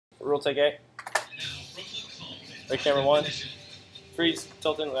Rule take 8. Right camera 1. Freeze.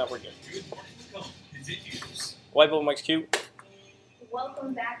 Tilt in. We're good. White bubble Mike's Q.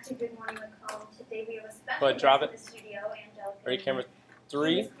 Welcome back to Good Morning Macomb. Today we have a special Go ahead, drop guest it. in the studio, Angelica. Ready camera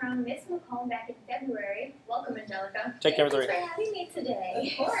 3. She was crowned Miss Macomb back in February. Welcome, Angelica. Take camera 3. Thank you for having me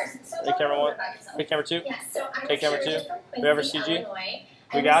today. Of course. So Ready camera 1. Ready camera 2. Yes, so I'm Take camera 2. from We have our Quincy, CG. Illinois.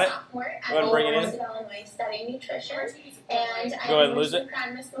 We got it. I'm a sophomore Go ahead and bring it in. at Illinois studying nutrition. And Go ahead and lose it.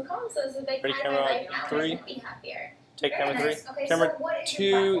 crowned Miss Macomb, so it's a big Ready, part camera of my life now. 3. I couldn't be happier. Take Very camera 3. nice. Okay, Camera so what is your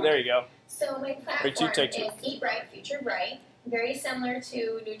 2. platform? There you go. So my Ready, 2, platform take 2. is Eat Bright, Future Bright. Very similar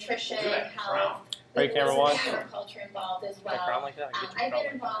to nutrition, health. Ready, camera 1. Agriculture involved as Like well. crown like that? I've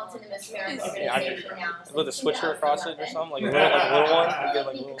been involved in the Miss America Yeah, organization now. With a switcher across it or something? Like a little one? You get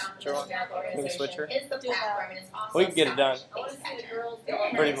like a little switcher one? Maybe a switcher? Is the platform and it's also We can get it done.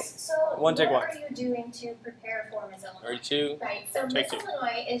 Pretty cool. So One, take what one. are you doing to prepare for Miss Illinois? Ready, 2. Right, so Take Miss 2.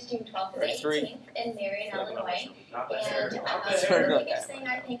 Illinois is June 12th to the Ready, 3. 18th in Marion, Illinois. And Sorry the about biggest that. thing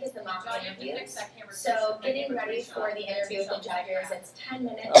I think is the mock interviews. So getting ready for the interview with the judges, it's 10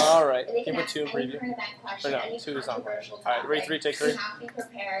 minutes. Alright. They can Camera ask 2 in any preview. current event question, Or no, any 2 is on. controversial Alright, ready, topic. 3, take You 3. have to be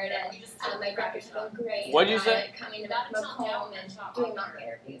prepared, and my doctors have been great. What'd you about say? Coming to Macomb and doing mock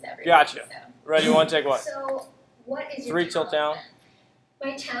interviews every Gotcha. week, so. Ready, 1, take 1. So, what is your 3, tilt talent? down.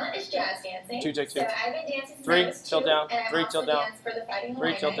 My talent is jazz dancing. 2, take 2. So I've been dancing since 3, I was 2, tilt down. and I've 3, also tilt down. danced for the Fighting 3,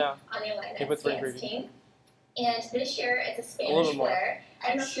 tilt Illini down. on the Illini Keep it 3 dance preview. team. And this year it's a little Spanish bit more. flair. I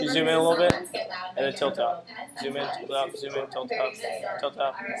don't know if you You remember zoom in a the little song bit, Let's Get Loud and by then tilt Jennifer out. Lopez. Zoom in, That's tilt what out, zoom in, tilt Very out. excited. Tilt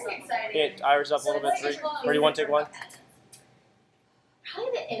out. I'm very excited. Hit iris up a little bit. 3. Ready, 1, take 1.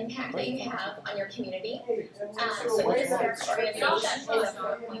 Probably the impact that you have on your community. So this organization is a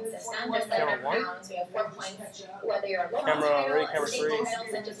 4-point system. Just like our crowns, we have 4 points. Whether you're a local Camera, title, ready, or camera state 3.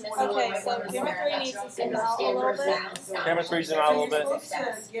 titles such as Miss Okay, Illinois, so Miss camera 3 America, needs to and zoom Miss out a little Stanford, bit. South. Camera 3 zoom out a little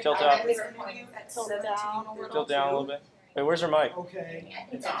bit. Tilt My out. favorite point. Tilt down a little. Tilt down a little bit. Wait, where's her mic? Okay. I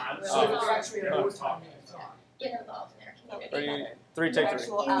think that's So really it's actually a Oh. talking. get involved in our community. Ready, 3, take 3.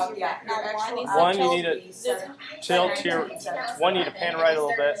 Actual out, yeah. Now one needs to 1, you tilt. need to tilt to your, 1, you need to pan right a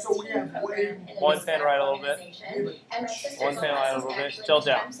little bit. So we have way 1, pan right a little bit. And my sister's 1, pan right a little bit. Tilt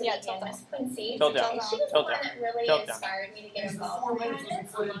down. Yeah, tilt down. Quincy. Tilt down. And she was the Tilt one down. that really Tilt down. inspired me to get involved in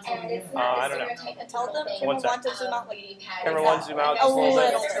pageants. And it's I not don't the know. stereotypical Tilt them. thing Camera One sec. 1 to zoom out like Camera 1, zoom out A just a little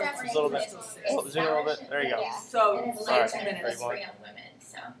bit. little. Just a little bit. Zoom in a little bit. There you go. Yeah. So, And it's Alright. like 10 minutes Ready, for 1. young women.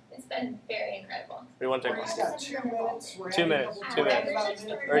 So it's been very incredible. Ready, 1, take 1. He's got 2 minutes. We're 2 having a minutes. couple 2 breaks.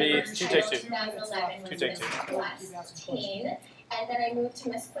 minutes. Ready, 2, take 2. 2011 2, take 2. Class teen, and then I moved to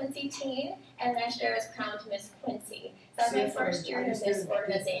Miss Quincy teen, and last year I was crowned Miss Quincy. So that was my first year in this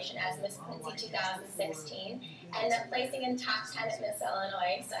organization as Miss Quincy 2016, and then placing in top 10 at Miss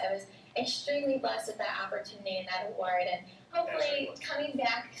Illinois. So I was extremely blessed with that opportunity and that award, and hopefully coming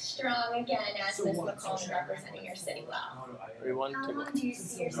back strong again as Miss Macomb representing your city well. Ready, 1, How take 1. long do you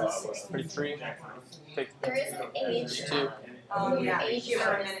see yourself doing? Ready, 3, take There is an age. 2. yeah, Age give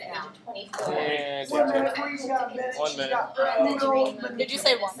her a is minute the age now. of 24. And One take 2. minute, please, got a minute. 1 She's minute. got On the dream of Did you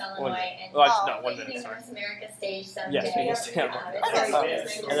say Miss 1? Illinois and Well, no, 1 minute, leading sorry. North America stage someday. Yes, we can stay on It's one.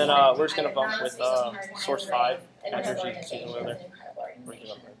 very And then we're just going to bump with Source 5. an Energy, incredible see organization. the weather. It's an incredible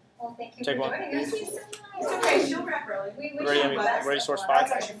organization. Well, thank you Take for 1. joining us. Thank you so It's much. okay, she'll wrap early. We wish Ready, you I mean, the best ready, of Source luck. 5.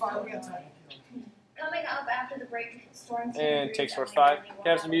 That's actually fine. We got time. Coming up after the break, Storm And take Source 5. Can I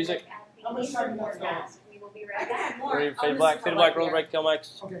have some music? How much time do you got? We will be I right can back. add more. Ready, I'll fade just black, come fade up black, roll the here. break, kill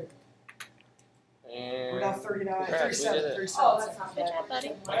mics. Okay. And We're now 39, Congrats, we 37, did it. 37. Oh, that's not Good bad. job,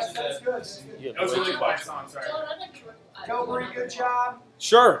 buddy. That's good. That's good. you That was have a way really too quiet much. song, sorry. Kelbury, good job.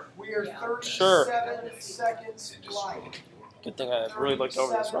 Sure. We are Yeah. 37 seconds light. Good thing I really looked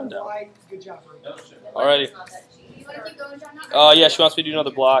over this 37 rundown. light. Good job, Brady. Alrighty. You want to keep going, John? Yeah, she wants me to do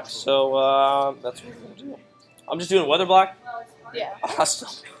another block, so that's what we're gonna do. I'm just doing weather block. Yeah. I still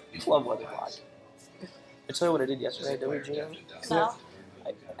love weather block. I tell you what I did yesterday, didn't we, Gene? No.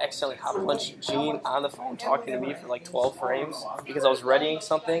 I accidentally hot punched Gene on the phone talking to me for like 12 frames because I was readying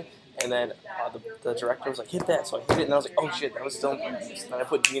something, and then the director was like, hit that, so I hit it, and I was like, oh shit, that was still in practice. And then I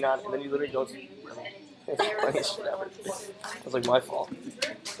put Gene on, and then he literally goes, funniest shit ever. It was like my fault.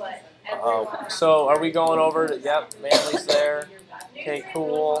 So are we going over to, yep, Manly's there. Okay,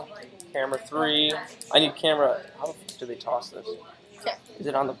 cool. Camera 3. I need camera, how the fuck do they toss this? Is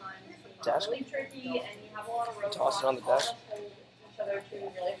it on the desk? Toss it on the desk.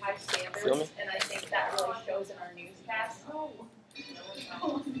 Feel me? And I think that really shows in our newscast.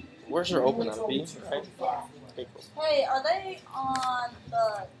 Where's your open on B, right? Okay, cool. Hey, are they on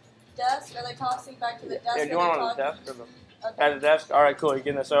the desk? Are they tossing back to the desk? Yeah, do you want it on the desk or the Okay. at the desk? Alright, cool. You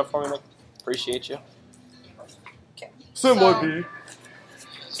getting this up for me, Nick? Appreciate you. Okay. Sim So- B.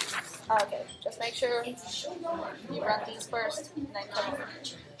 Okay, just make sure you run these first, and then come over.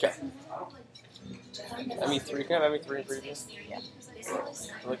 Okay. ME3. Can I have ME3 and previous? Yeah.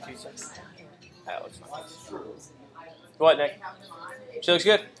 Look too sick. That looks nice. What, Nick? She looks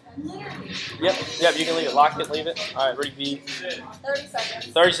good. Yep, you can leave it. Lock it, leave it. Alright, ready, V. 30 seconds.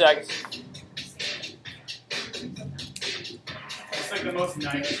 30 seconds. It's like the most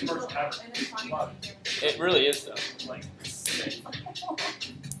 90s first ever. It really is, though. Like, sick.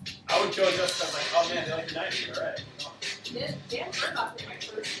 I would go just as like, oh man, they like the 90s, alright. Dan Burghoff did my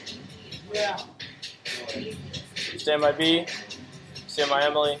first. Yeah. Stand by B. Stand by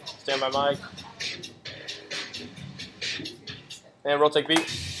Emily. Stand by Mike. And roll take B.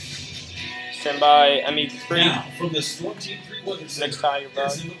 Stand by ME3. Now, from the Storm Team 3 Weather Center, Next time you're is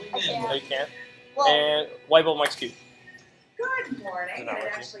back. in the I wing. can't. No, you can't. Well, And white ball Mike's cube. Good morning, Is it and not it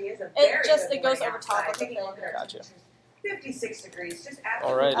working? actually is a It very just- good it goes morning over top outside. of the Taking a look thing. at our Gotcha. temperatures, 56 degrees, just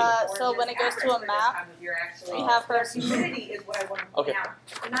Alrighty. absolutely So when it goes to a average for this map, time of year, actually. we have her. Humidity is what I want to point Okay.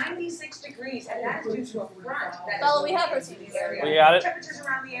 out. 96 degrees, and that is due to a front that is Bella, we have her moving into the area. We got it. Temperatures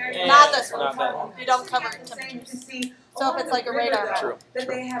around the area. Not this one. Not that one. You don't cover Same temperatures. to see So if it's like a radar map. True. that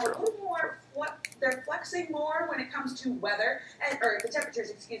they have a little more, they're flexing more when it comes to weather, or the temperatures,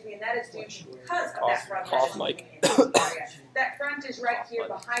 excuse me, and that is due because of that front. that Cough, is Mike. moving into the area. That front is right here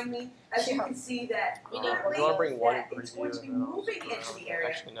behind me. As you can see that Do you want to currently bring one that in it's review going to be and then I'll moving screw into around? the area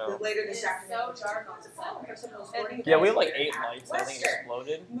Actually, no. later this It is afternoon. so dark on the Follow for some of those sporting Yeah, we have events like here 8 at lights. I think Western.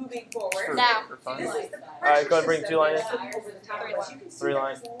 exploded. Moving forward. For- Now. for fun. This is the Alright, go ahead, bring pressure 2 line in. system that's over the top of us. You can see 3 that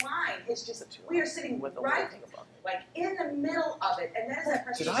line. this line is just, we are sitting With the right little thing above it. like in the middle of it, and that is that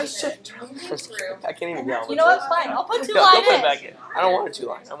pressure Did I system shift? that is moving through. I can't even yell. You know what? Fine. I'll put 2 No, line don't put it in. back in. I don't want a 2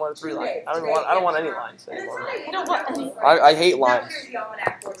 line. I want a 3 line. I don't want any lines And it's anymore. not You don't want any. I hate Now lines. here's the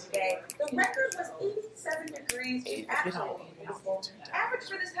almanac for today. The record was 87 degrees, which is absolutely beautiful. Average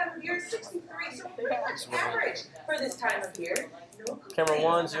for this time of year is 63, so pretty much average for this time of year. No Camera complaints.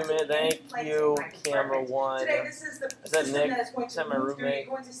 1, zoom in. Thank you. Camera 1. Today, this is the Is that system Nick? that is going Is that to my move through. roommate?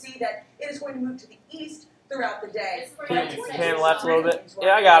 You're going to see that it is going to move to the east throughout the day. Pan left a little bit.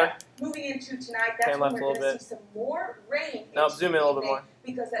 Yeah, I got her. Moving into tonight, that's Pan when left a we're little going to bit. see some more rain. Nope, into zoom in a the little bit evening more.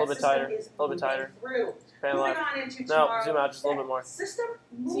 Because A little that bit tighter. system is A little bit moving tighter. through. Pan Moving left. on into No, tomorrow, zoom out just a little that bit more. System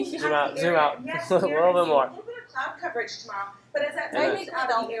moves Zoom out out, the zoom area. out. Yes, A little we're bit gonna see more. A little bit of cloud coverage tomorrow, but as that And then- moves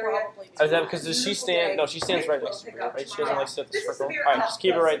out of the area, Oh, is that because does she stand? No, she stands right next to me, right? She doesn't like sit at the this is circle. severe Alright, just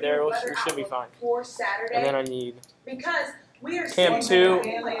keep it right there. weather We should be fine. outlook for Saturday. And then I need Because we are Cam seeing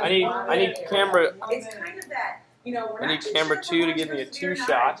 2. that I need camera. It's kind of that, you know, we're I not need too camera sure if 2 to we're give me a going severe 2 or not.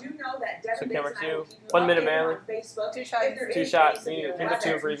 shot. I do know that Devin So Biggs camera and I 2. will keep you 1 minute, updated Manly. on Facebook 2 shots. if there 2 is shots. any You need severe camera 2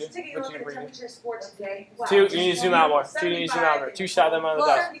 weather. preview. Taking a What look you at the preview? temperatures for today. Wow, 2. You just need to zoom out more. 2. You need to zoom out more. 2 shot them on the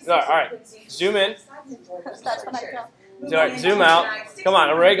dust. Alright. Zoom in. That's when I go. Alright, zoom out. Come on,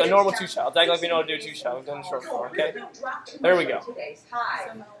 a normal 2 shot. Let's act like we know how to do a 2 shot. We've done the short form, okay? There we go.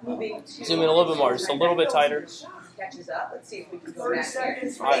 Zoom in a little bit more, just a little bit tighter. Catches up. Let's see if we can go 30 back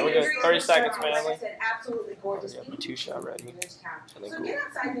seconds. here. Alright, we're good. 30 seconds, Manly. Like I said, absolutely gorgeous. I have a 2 shot ready. So get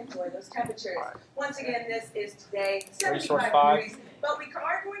outside and enjoy those temperatures. Alright. Once again, this is today, Resource 75 5. degrees, but we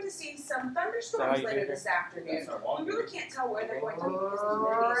are going to see some Is that how thunderstorms you do later here? this afternoon. We really can't tell where they're going to be because the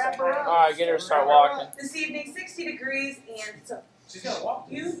humidity is so high. Alright, get her to start walking. This evening, 60 degrees and some She's gonna walk.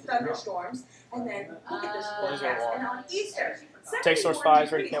 few thunderstorms, and then look at this forecast. walk. And on Easter, Take source 71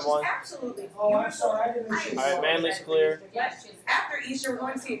 5, ready, degrees, Cam 1. just absolutely Oh, I'm beautiful. sorry. I didn't see Alright, you. Manly's clear. After Easter, we're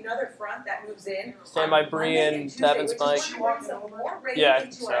going to see another front that moves in. Stand by on Bree Monday and Tuesday, Devin which is Spike. going to bring some more rain Yeah, I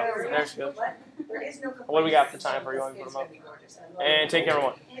into think our so. area, There's good. but there is no What do we got for complaints. time for you? Want to put It's them up? gonna be gorgeous. And take camera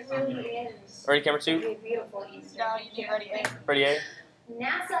 1. It really is. Ready, camera 2. A beautiful Easter. No, you need ready A. Ready, A.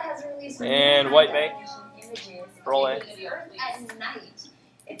 NASA has released And new white high-definition images Roll of A. the Earth at night.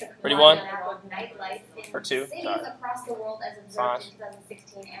 It's a Ready, combined 1? map of night lights in Or 2, cities sorry. across the world as observed Fine. in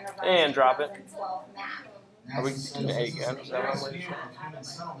 2016 and a And drop it. 2012 map. Are we doing A again? Is that what I'm waiting of human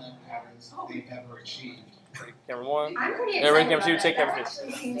settlement patterns they've ever achieved. for? Camera 1. I'm pretty Yeah, excited ready, camera about 2, that. take That camera 2.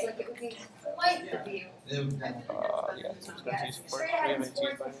 actually seems like it would be quite the view. Yeah, so it's going to Yes. support. Straight We ahead have in any sports,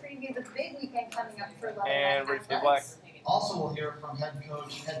 Tuesday. we'll preview the big weekend coming up for level And one ready for the black. athletics. Also, we'll hear from head football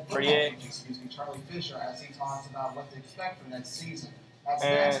Pretty coach, Charlie Fisher, as he talks about what to expect for next season. That's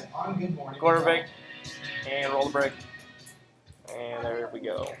And next on Good Morning. quarter break. And roll the break. And there we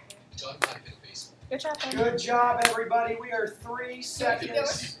go. Good job, Ben. Good job, everybody. We are 3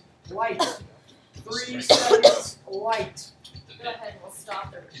 seconds light. 3 seconds light. Go ahead, we'll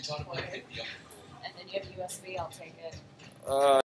stop the recording. And then you have USB, I'll take it.